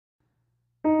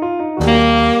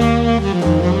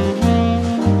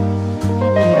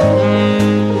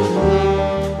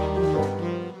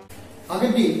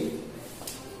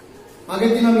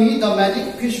The magic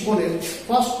fish বোনের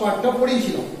first পার্টটা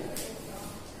পড়িয়েছিলাম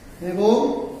এবং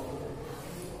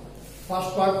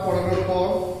ফার্স্ট পার্ট পড়ানোর পর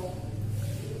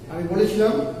আমি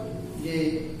বলেছিলাম যে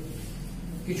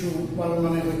কিছু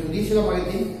মানে হয়তো দিয়েছিলাম আগের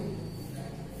দিন,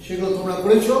 সেগুলো তোমরা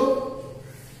করেছো।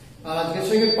 আর আজকে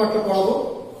সেকেন্ড পার্টটা পড়াবো।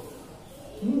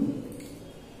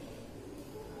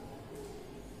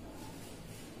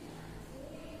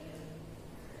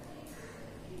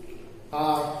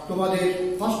 আর তোমাদের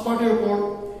ফার্স্ট পার্টের উপর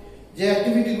যে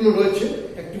অ্যাক্টিভিটিগুলো রয়েছে,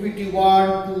 অ্যাক্টিভিটি 1,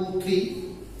 2, 3,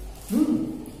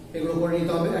 এগুলো করে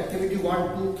নিতে হবে। অ্যাক্টিভিটি 1,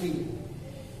 2, 3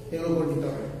 এগুলো করে নিতে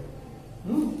হবে।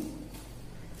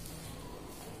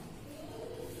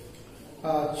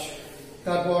 আচ্ছা,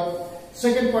 তারপর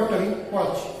সেকেন্ড পার্টটা আমি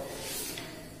পড়াচ্ছি।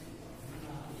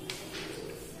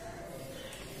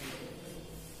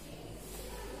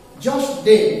 Just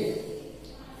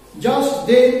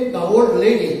then the old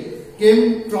lady came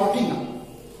trotting up.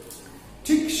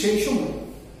 ঠিক সেই সময়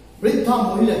বৃদ্ধা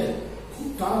মহিলাটি খুব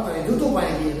তাড়াতাড়ি দ্রুত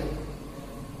পায়ে গিয়ে গেল।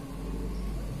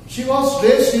 She was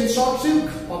dressed in short silk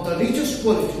of the richest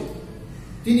quality.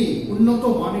 তিনি উন্নত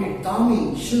মানের দামি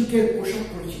সিল্কের পোশাক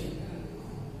পরেছিলেন।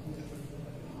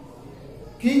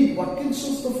 King Watkins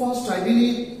was the first, I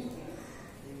believe.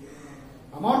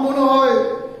 আমার মনে হয়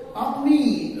আপনি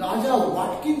রাজা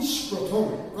ওয়াটকিন্স প্রথম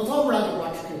রাজা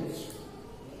Watkins.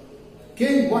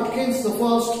 King Watkins the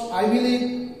first, I believe.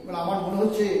 আমার মনে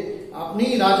হচ্ছে আপনি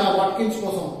রাজা ওয়াটকিন্স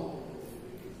প্রথম।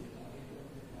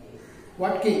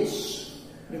 Watkins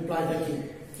replied the king,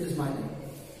 is my name.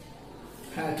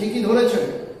 হ্যাঁ, ঠিকই ধরেছেন,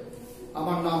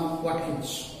 আমার নাম ওয়াটকিন্স,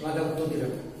 রাজা উত্তর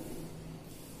দিলেন।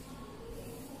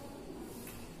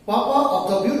 Papa of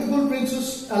the beautiful princess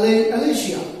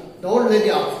Alicia, the old lady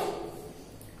asked.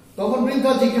 তখন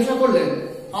বৃদ্ধা জিজ্ঞাসা করলেন,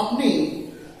 আপনি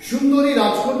সুন্দরী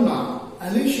রাজকন্যা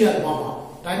অ্যালিশিয়ার বাবা,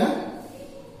 তাই না?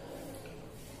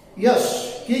 Yes,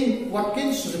 King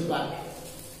Watkins replied.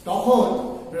 তখন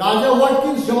রাজা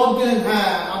ওয়াটকিন্স জবাব দিলেন,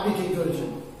 হ্যাঁ, আপনি ঠিক ধরেছেন,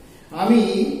 আমি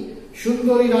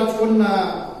সুন্দরী রাজকন্যা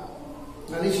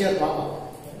অ্যালিশিয়ার বাবা।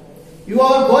 You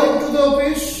are going to the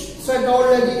office, said the old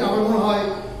lady. আমার মনে হয়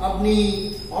আপনি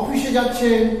অফিসে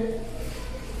যাচ্ছেন।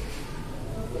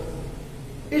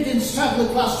 It instantly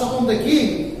flashed upon the king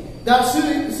that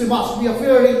she must be a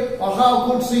fairy, or how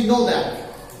could she know that?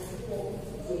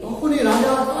 তখনই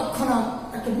রাজা তৎক্ষণাৎ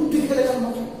একটা বুদ্ধি খেলে গেল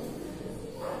মাথায়।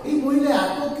 এই মহিলা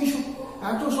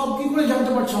এত সব কি করে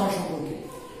জানতে পারছে আমার সম্পর্কে?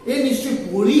 এ নিশ্চয়ই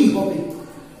পরী হবে।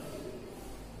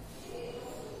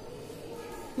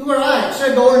 You were right,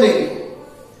 said the old lady,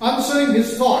 answering his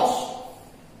thoughts.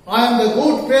 I am the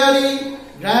good fairy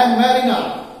Grand Mariner.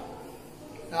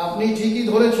 আপনি ঠিকই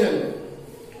ধরেছেন।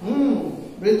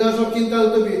 বৃদ্ধা সব চিন্তার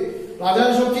উত্তর,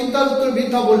 রাজার সব চিন্তার উত্তর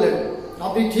বৃদ্ধা বললেন,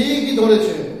 আপনি ঠিকই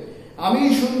ধরেছেন, আমি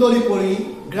সুন্দরী পরী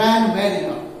grand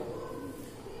mariner.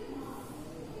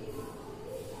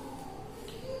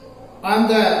 I am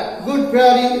the good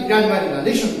fairy Grand Mariner.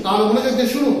 Listen, তাহলে মনোযোগ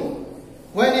দিয়ে শুনুন।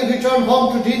 When you return home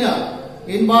to dinner,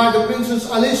 invite the Princess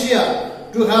Alicia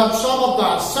to have some of the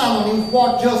salmon you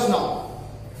bought just now.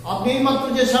 আপনি এইমাত্র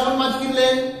যে স্যামন মাছ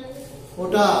কিনলেন,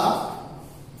 ওটা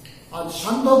আজ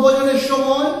সান্ধ্য ভোজনের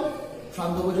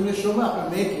সময় আপনার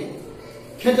মেয়েকে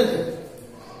খেতে দেন।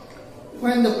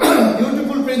 When the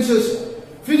beautiful princess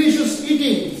finishes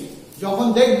eating, যখন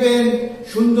দেখবেন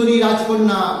সুন্দরী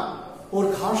রাজকন্যা ওর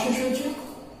খাওয়া শেষ হয়েছে,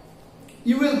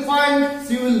 you will find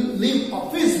she will leave a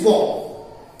fish bone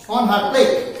on her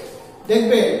plate.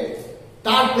 দেখবেন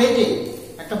তার প্লেটে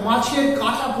একটা মাছের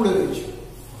কাঁটা পড়ে রয়েছে।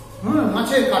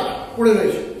 মাছের কাঁটা পড়ে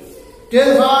রয়েছে।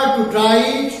 Tell her to dry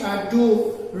it and to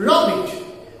rub it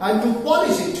and to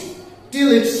polish it till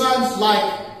it shines like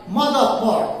mother of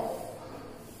pearl.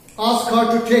 Ask her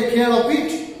to take care of it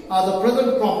as a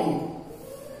present from you.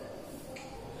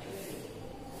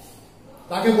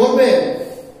 তাকে বলবেন,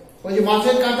 ওই যে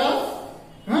মাছের কাঁটা,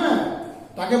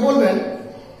 তাকে বলবেন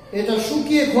এটা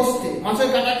শুকিয়ে ঘষতে, মাছের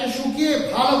কাঁটাকে শুকিয়ে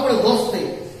ভালো করে ঘষতে,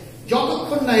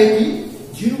 যতক্ষণ না এটি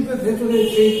ঝিনুকের ভেতরে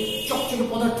সেই চকচকে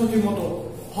পদার্থটির মতো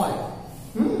হয়,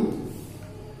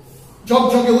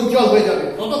 ঝকঝকে উজ্জ্বল হয়ে যাবে,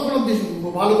 ততক্ষণ অব্দি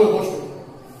ভালো করে ঘষবে।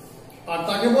 আর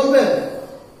তাকে বলবেন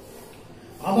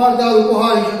আমার দেওয়ার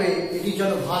উপহার হিসেবে এটি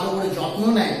যেন ভালো করে যত্ন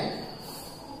নেয়।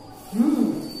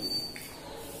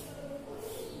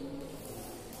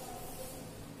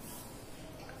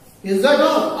 Is that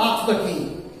all? asked the king.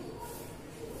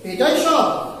 এটাই সব?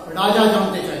 রাজা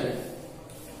জানতে চাইলেন।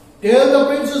 Tell the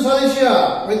Princess Alicia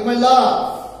with my love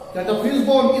that the fish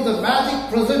bone is a magic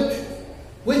present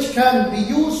which can be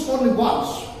used only once.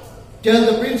 Tell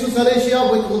the Princess Alicia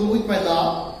with my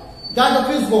love that the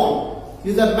fish bone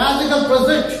is a magical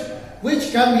present which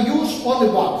can be used only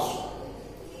once.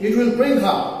 It will bring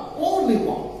her only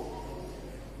one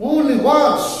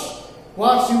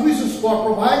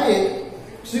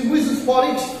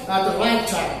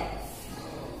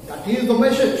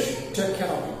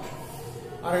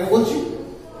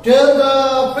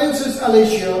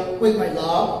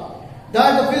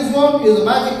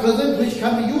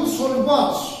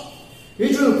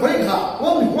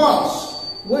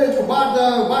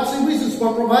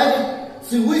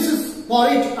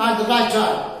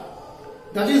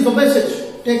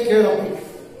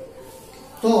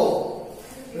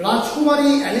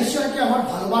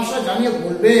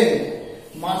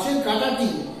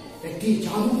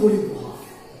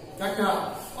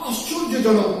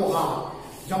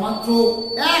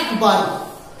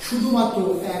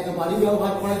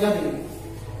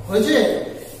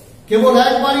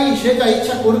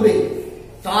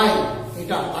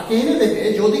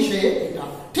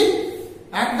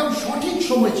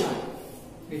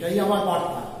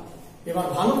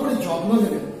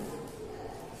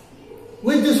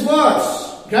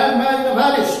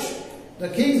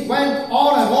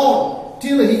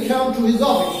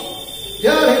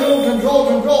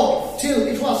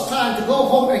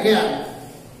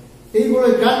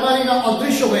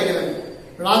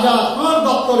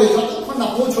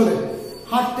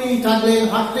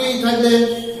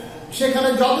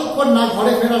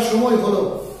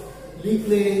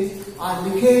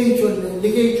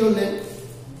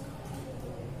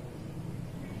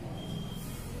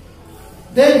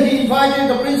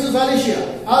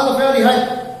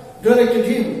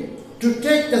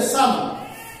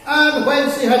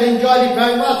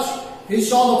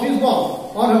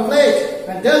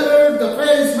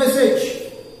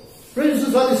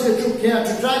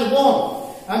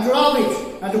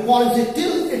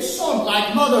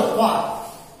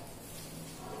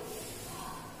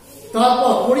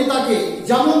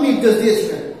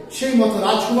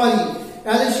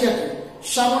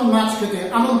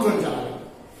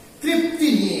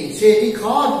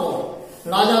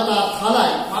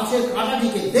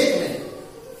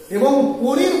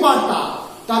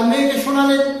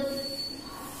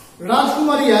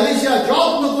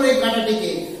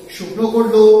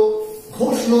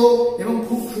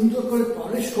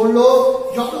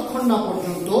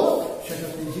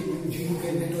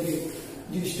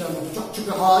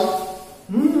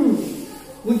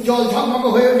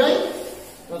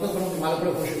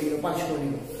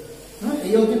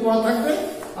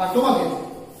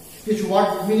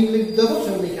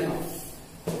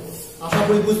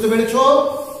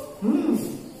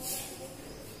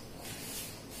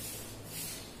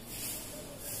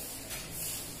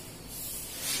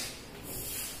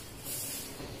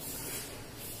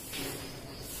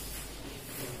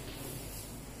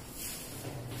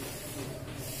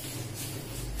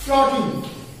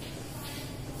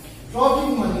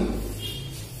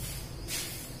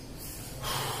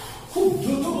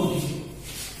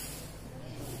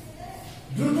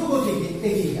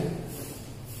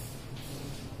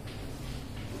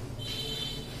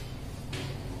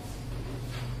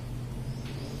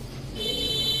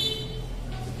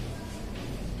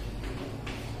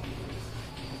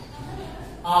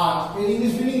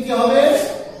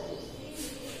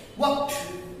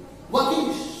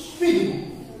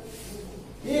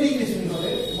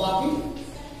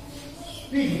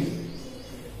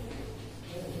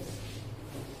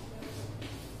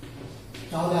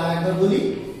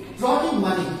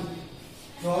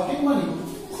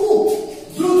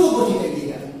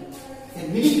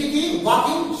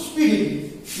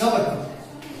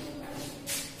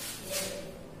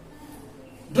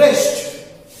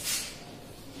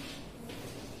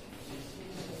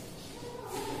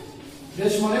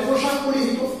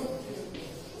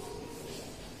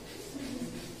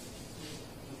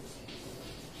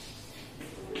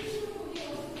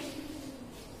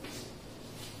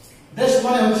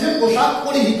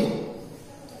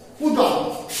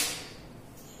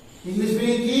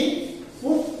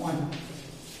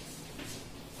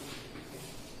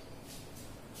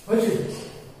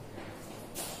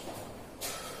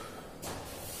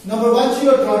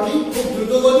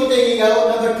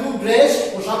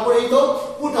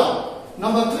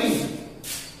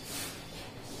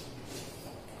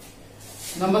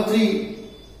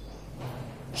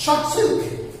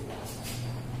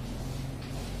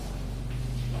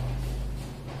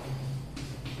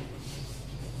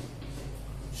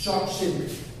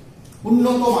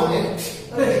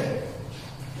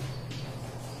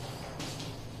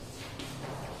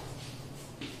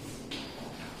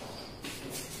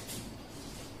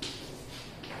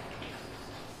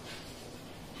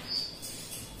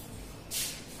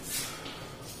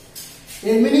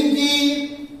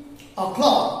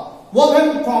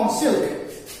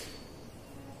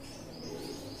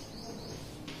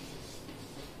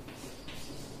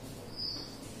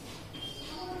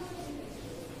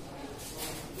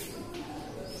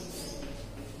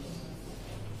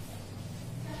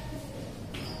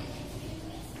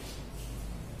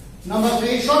Number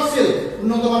 3, short silk,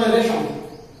 উন্নত মানের রেশম,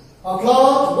 a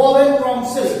cloth woven from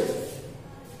silk.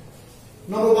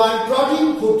 Number 1, trotting,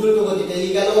 খুব দ্রুত গতিতে, এই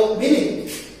গেল meaning,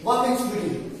 what means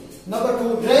speeding. Number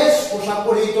 2, dress, পোশাক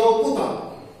পরিহিত, put on,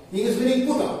 English meaning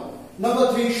put on. Number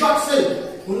 3, short silk,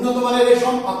 উন্নত মানের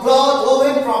রেশম, a cloth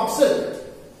woven from silk.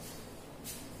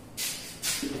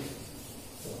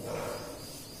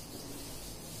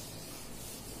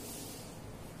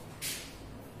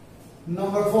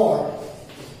 Number 4,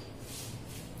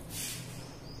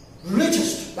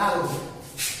 richest value.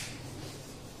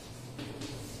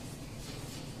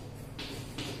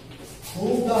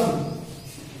 Hold on.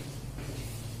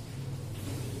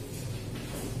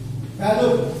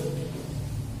 Value.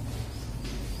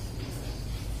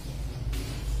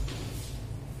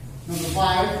 Number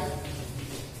 5,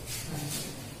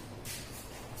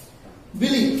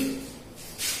 belief.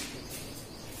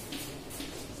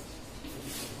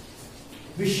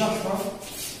 বিশ্বাস করা।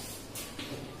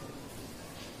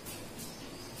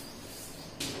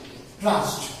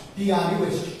 ট্রাস্ট,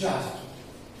 TRUST, ট্রাস্ট,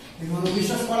 এগুলো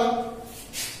বিশ্বাস করা।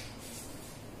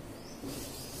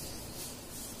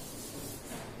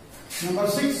 Number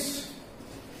 6,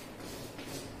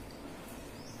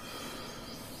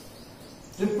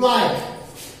 reply,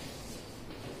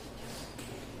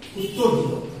 উত্তর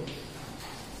দিল।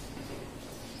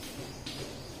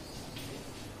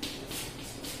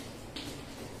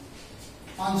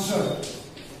 Answer.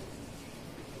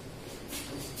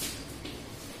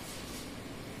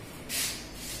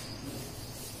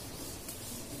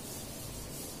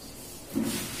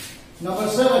 Number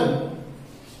 7,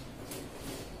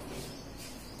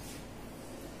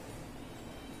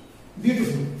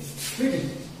 beautiful, pretty.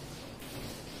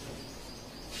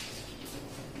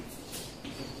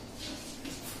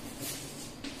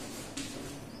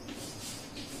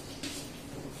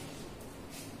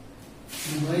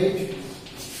 Number 8,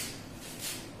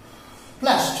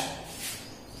 flashed,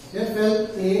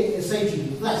 FLASHT,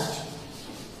 flashed.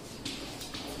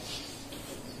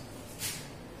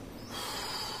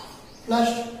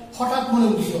 Flashed, হঠাৎ মনে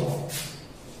উদিত হওয়া,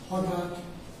 হঠাৎ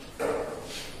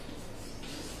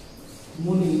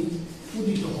মনে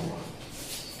উদিত হওয়া।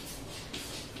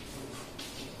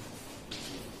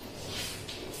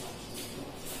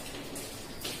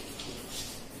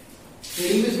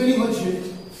 English meaning হচ্ছে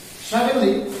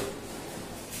suddenly,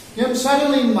 came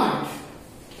suddenly in mind.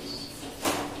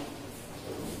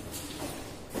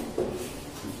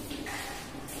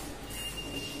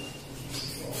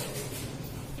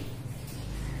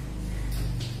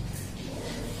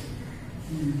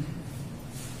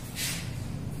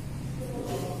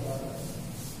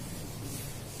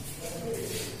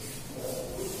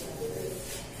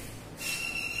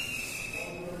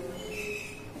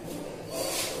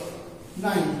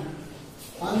 Nine,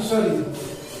 answering.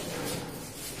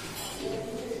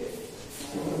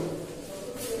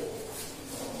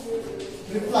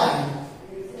 Reply.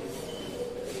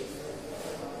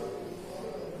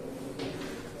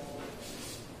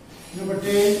 Number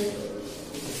 10,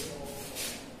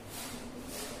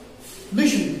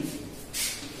 listen.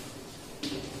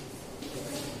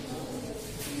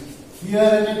 Hear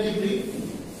attentively.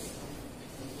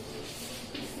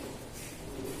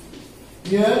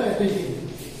 Hear attentively.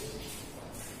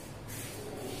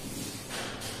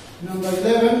 Number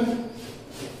 11,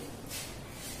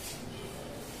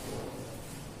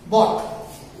 bought.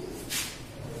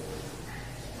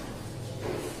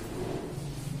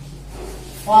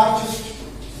 Purchased.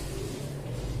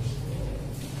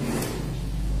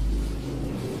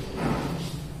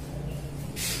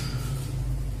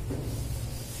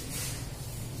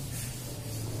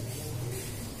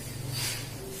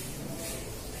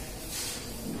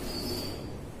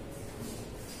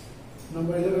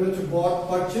 Number 11 is bought,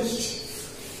 purchased.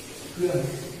 Clear.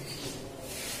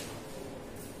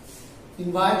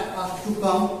 Invite us to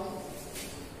come.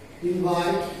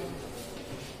 Invite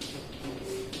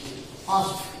us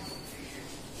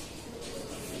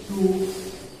to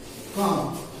come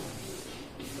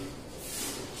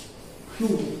to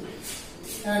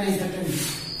an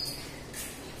entertainment.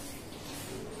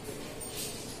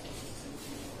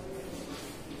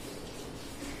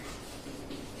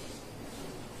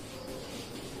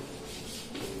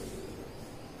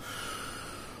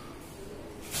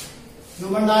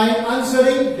 Number 9,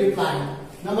 answering, replying.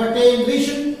 Number 10,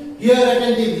 listen, hear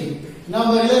attentively.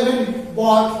 Number 11,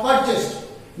 bought, purchased.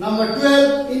 Number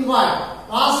 12, invite,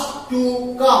 ask to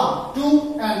come to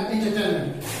an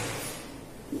entertainment.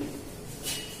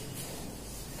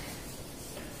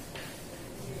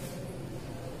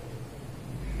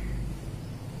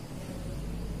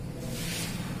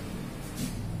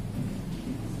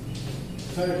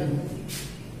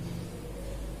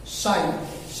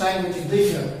 Sign which is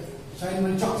greater. Sign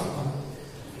মানে চকচক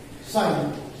Sign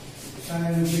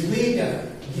which is greater.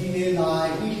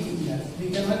 G-A-I-E-T-E-R.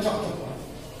 Greater মানে চকচক করা.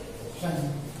 Sign.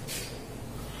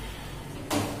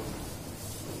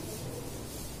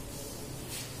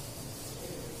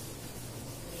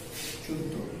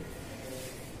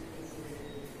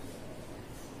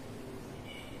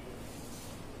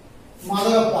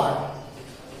 Mother of part.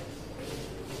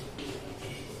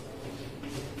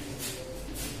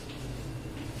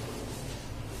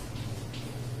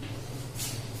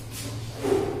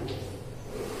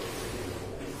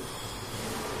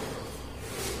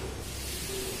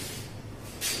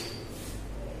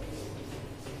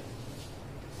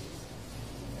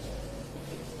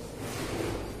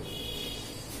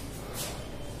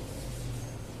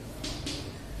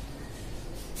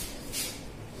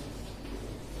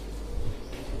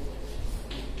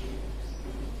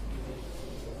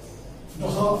 The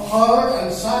hard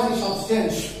and shiny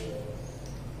substance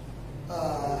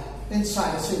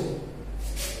inside the cell.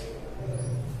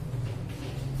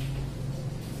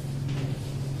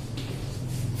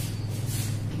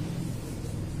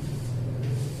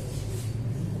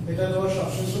 এটা তোমরা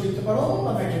সাবস্টেন্সও লিখতে পারো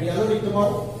বা ম্যাটেরিয়ালও লিখতে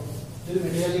পারো যদি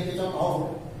ম্যাটেরিয়াল লিখতে চাও তাও হবে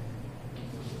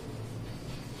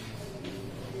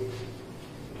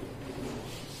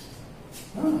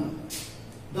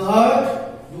The heart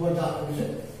দুবার দাগ হয়েছে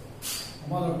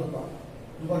mother of the part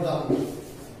দুবার দাগ হয়েছে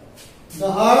The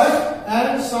hard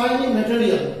and shiny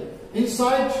material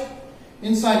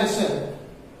inside a cell.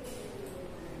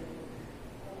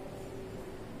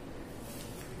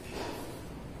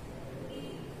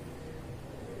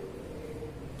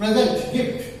 Present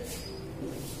gift.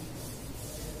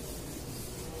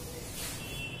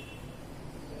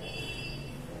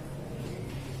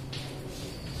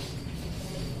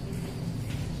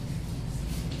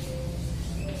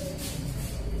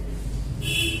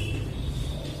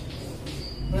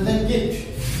 Present gift.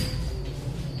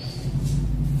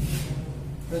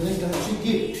 Present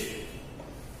gift.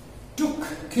 Took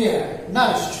care,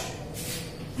 nourished.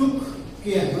 Took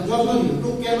care, যত্ন নিল.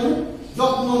 Took care মানে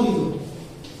যত্ন নিল.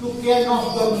 Took care of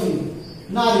যত্ন নিল.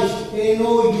 Nourished,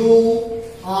 N-O-U-R-I-S-H-E-D.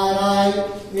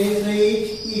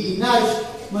 Nourished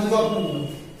মানে যত্ন নিল.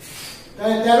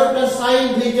 তাহলে 13টা sign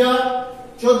glitter,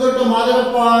 14টা mother of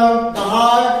pearl, the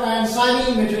hard and shiny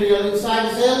material inside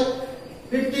the cell.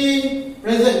 15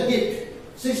 present gift.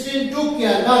 16 took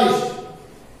care, nourished.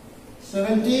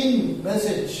 17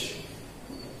 message.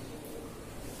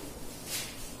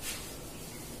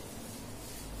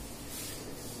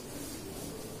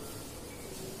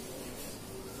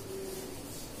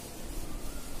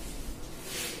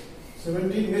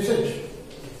 Message.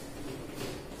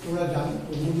 তোমরা জানো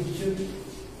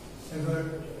ever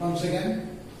once again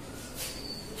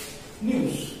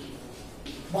news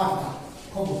বার্তা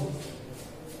খবর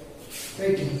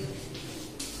waiting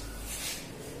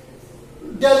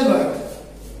delivered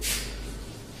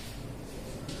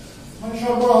মানে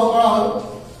সরবরাহ করা হলো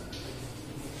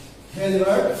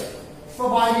delivered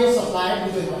provided supplied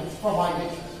delivered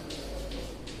provided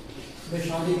বেশ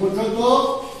আগে পর্যন্ত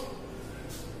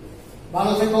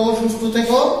ভালো থেকো সুস্থ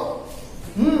থেকো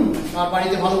আর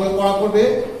বাড়িতে ভালো করে পড়া করবে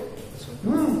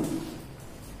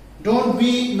don't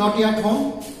be naughty at home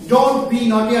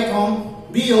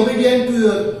be obedient to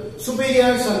your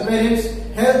superiors and parents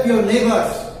help your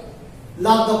neighbors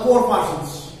love the poor persons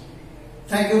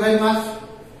thank you very much